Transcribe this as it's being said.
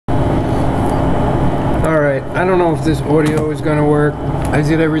I don't know if this audio is gonna work. I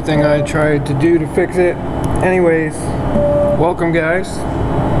did everything I tried to do to fix it. Anyways, welcome guys.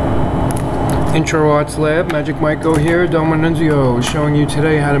 Intro Arts Lab, Magic Michael here, Doma Nunzio, showing you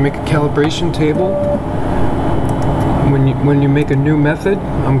today how to make a calibration table. When you make a new method,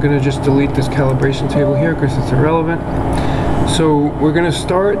 I'm gonna just delete this calibration table here because it's irrelevant. So we're gonna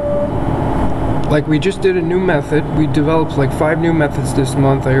start like we just did a new method. We developed like 5 new methods this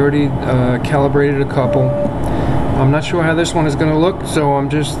month. I already calibrated a couple. I'm not sure how this one is going to look, so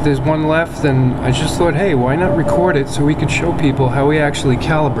there's one left, and I just thought, hey, why not record it so we could show people how we actually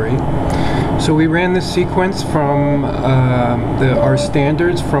calibrate. So we ran this sequence from our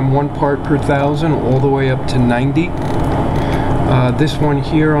standards from 1 part per 1,000 all the way up to 90. This one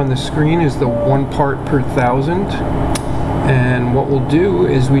here on the screen is the 1 part per 1,000. And what we'll do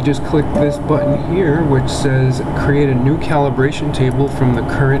is we just click this button here which says create a new calibration table from the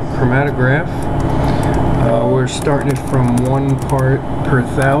current chromatograph. We're starting it from 1 part per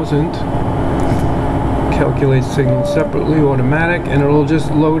 1,000. Calculate signal separately, automatic, and it'll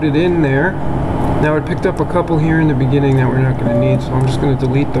just load it in there. Now it picked up a couple here in the beginning that we're not going to need, so I'm just going to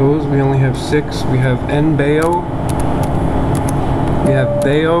delete those. We only have 6. We have NBAO, we have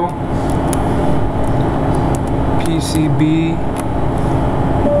BAO, PCB,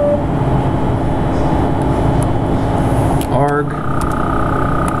 ARG,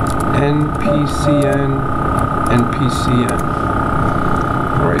 NPCN, and PCN.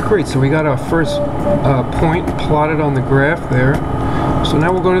 Alright, great. So we got our first point plotted on the graph there. So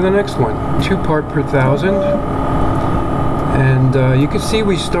now we'll go to the next one. 2 part per 1,000. And you can see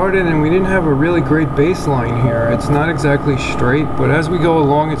we started and we didn't have a really great baseline here. It's not exactly straight, but as we go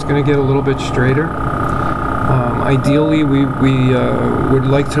along it's going to get a little bit straighter. Ideally, we would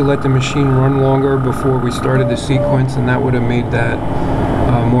like to let the machine run longer before we started the sequence, and that would have made that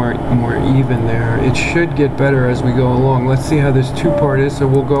more even there. It should get better as we go along. Let's see how this 2-part is. So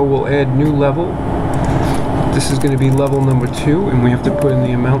we'll add new level. This is going to be level number 2, and we have to put in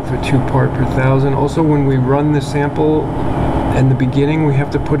the amount for 2 part per 1,000. Also, when we run the sample in the beginning, we have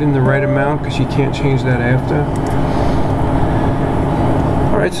to put in the right amount because you can't change that after.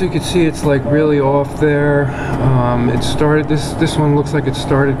 Alright, so you can see it's like really off there. It started, this one looks like it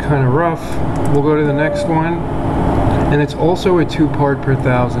started kind of rough. We'll go to the next one. And it's also a 2 part per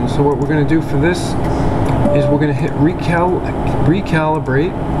 1,000. So what we're going to do for this is we're going to hit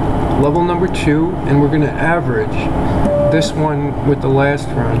recalibrate, level number 2, and we're going to average this one with the last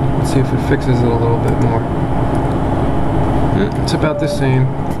run. Let's see if it fixes it a little bit more. It's about the same.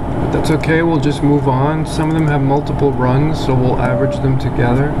 But that's okay, we'll just move on. Some of them have multiple runs, so we'll average them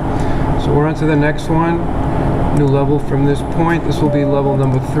together. So we're on to the next one. New level from this point. This will be level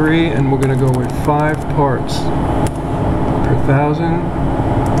number 3, and we're going to go with 5 parts per 1,000.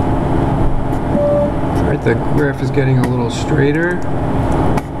 Alright, the graph is getting a little straighter.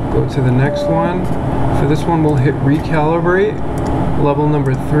 Go to the next one. For this one, we'll hit recalibrate, level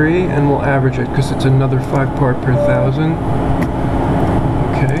number 3, and we'll average it because it's another 5 part per 1,000.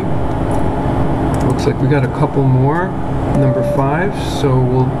 Okay. Looks like we got a couple more. Number 5,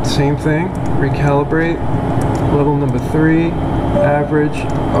 so same thing, recalibrate, level number 3, average,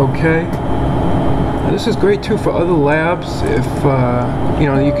 okay. Now this is great too for other labs. If you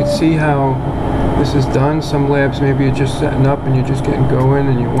know, you could see how this is done. Some labs maybe you're just setting up and you're just getting going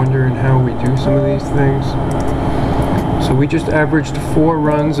and you're wondering how we do some of these things. So we just averaged 4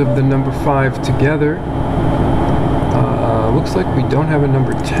 runs of the number 5 together. Looks like we don't have a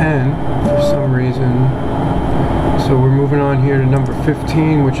number 10 for some reason. So we're moving on here to number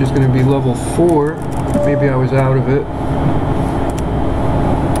 15, which is going to be level 4. Maybe I was out of it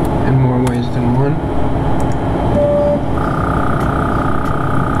in more ways than one.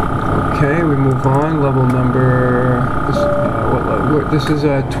 Okay, we move on. Level number, this is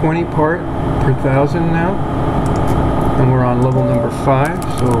a 20 part per 1,000 now. And we're on level number 5,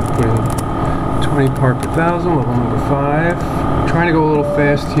 so put in 20 part per 1,000, level number 5. I'm trying to go a little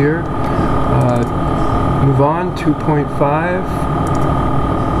fast here. Move on, 2.5.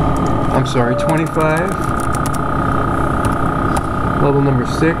 I'm sorry, 25. Level number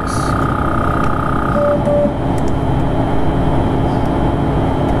 6.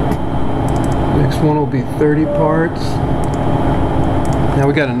 Next one will be 30 parts. Now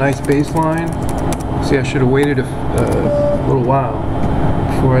we got a nice baseline. See, I should have waited a little while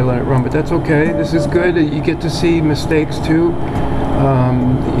before I let it run, but that's okay. This is good. You get to see mistakes too.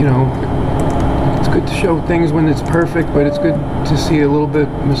 You know, it's good to show things when it's perfect, but it's good to see a little bit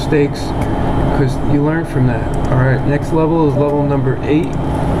mistakes because you learn from that. Alright, next level is level number 8,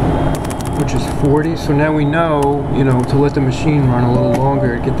 which is 40. So now we know, you know, to let the machine run a little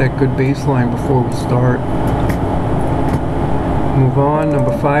longer, get that good baseline before we start. Move on.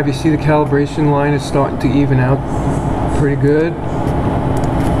 Number 5, you see the calibration line is starting to even out pretty good.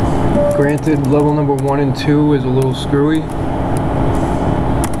 Granted, level number 1 and 2 is a little screwy,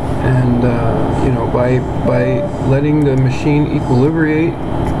 and you know, by letting the machine equilibrate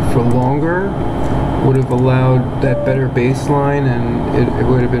for longer would have allowed that better baseline, and it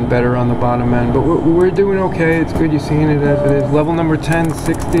would have been better on the bottom end. But we're doing okay. It's good you're seeing it as it is. Level number 10,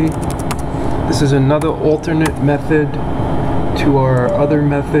 60. This is another alternate method to our other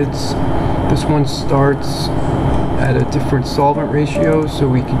methods. This one starts at a different solvent ratio, so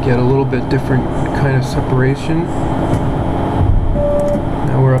we could get a little bit different kind of separation.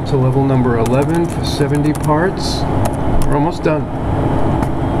 Now we're up to level number 11 for 70 parts. We're almost done.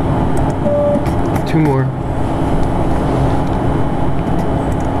 2 more.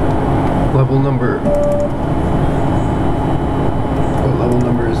 Level number, what level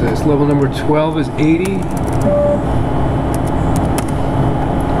number is this? Level number 12 is 80.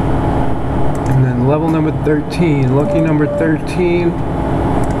 And then level number 13, lucky number 13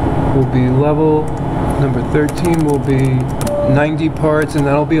 will be level number 13 will be 90 parts, and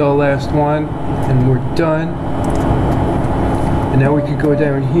that'll be our last one, and we're done. And now we can go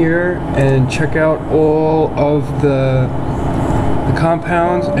down here and check out all of the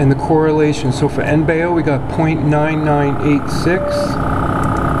compounds and the correlation. So for NBAO we got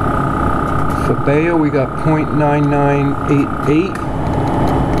 0.9986. For BAO we got 0.9988.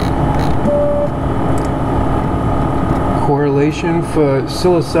 Correlation for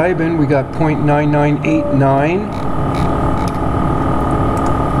psilocybin we got 0.9989.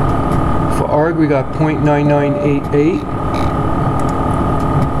 For ARG we got 0.9988.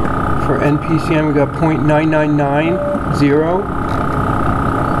 For NPCM we got 0.9990,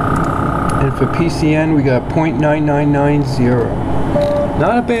 and for PCN we got 0.9990.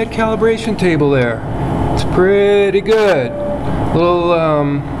 Not a bad calibration table there. It's pretty good. A little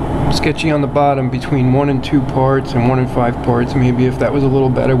sketchy on the bottom between 1 and 2 parts and 1 and 5 parts. Maybe if that was a little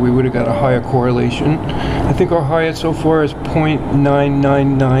better we would have got a higher correlation. I think our highest so far is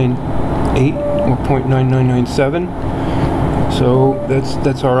 0.9998 or 0.9997. So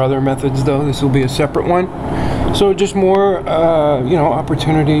that's our other methods, though. This will be a separate one. So just more, you know,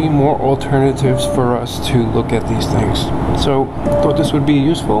 opportunity, more alternatives for us to look at these things. So thought this would be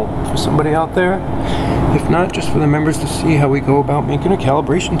useful for somebody out there. If not, just for the members to see how we go about making a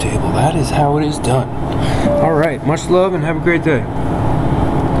calibration table. That is how it is done. All right, much love and have a great day.